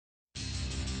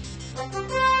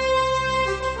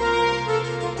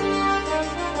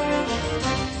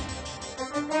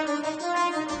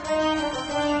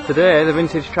Today the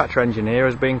vintage tractor engineer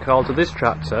has been called to this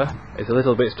tractor. It's a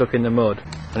little bit stuck in the mud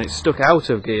and it's stuck out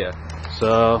of gear,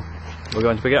 so we're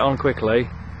going to get on quickly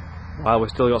while we've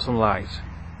still got some light.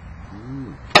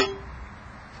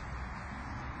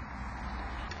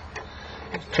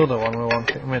 It's the other one we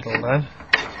want in the middle then.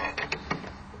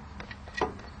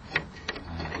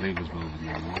 Lever's moving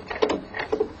now.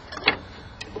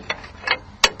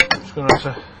 Just going to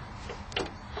have to...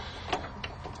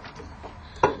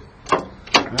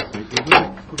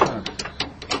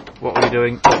 What were you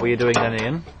doing? What were you doing then,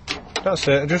 Ian? That's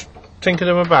it, just tinkered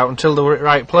them about until they were at the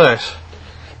right place.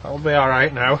 That'll be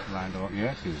alright now. Lined up,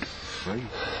 yes, it's free.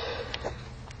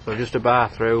 So just a bar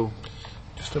through.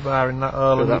 Just a bar in that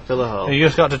hole. Through that filler hole. You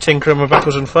just got to tinker them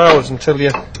backwards and forwards until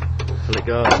you Till it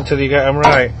goes. until you get them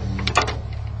right.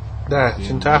 There, it's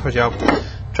into half a job.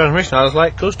 Transmission oil's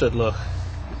like custard, look.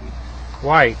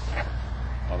 White.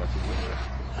 Oh, that's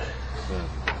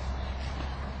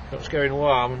a It's getting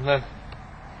warm and then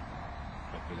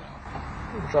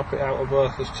drop it out of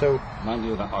both as two. mind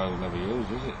you, that oil never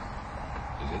used, is it?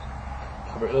 Is it?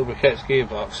 But it lubricates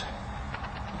gearbox.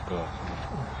 Of course.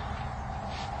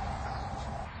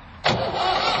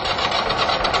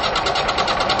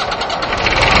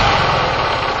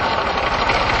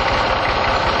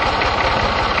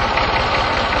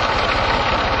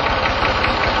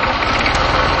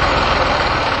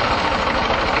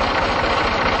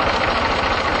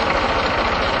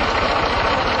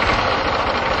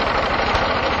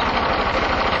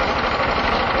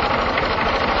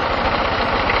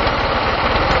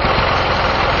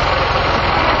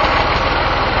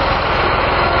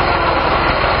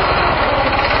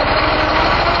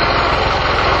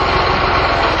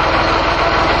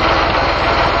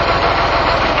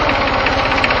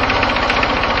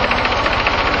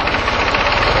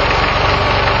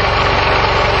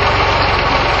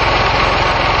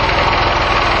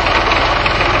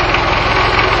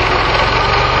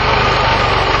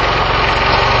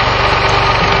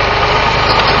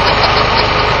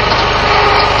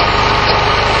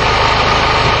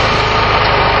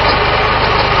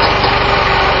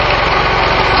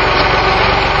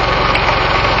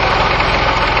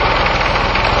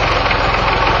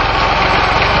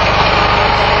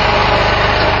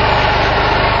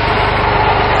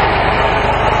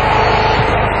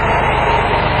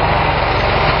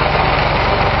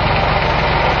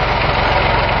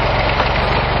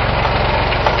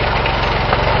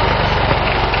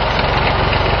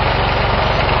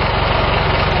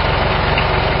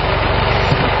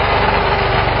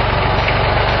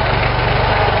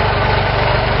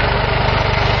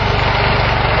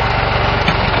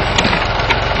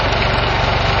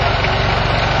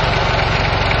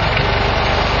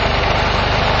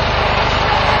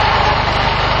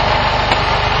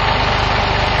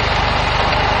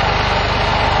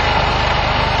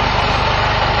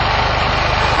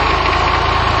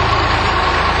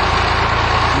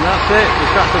 And that's it, the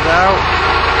tractor's out.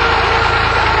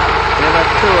 We have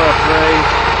 2 or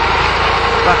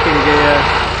 3 back in gear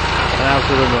and out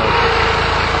of the mud.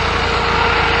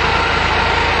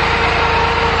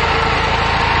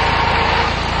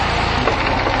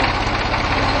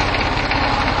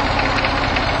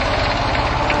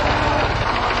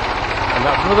 And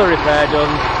that's another repair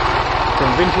done from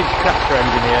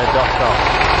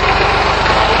vintagetractorengineer.com.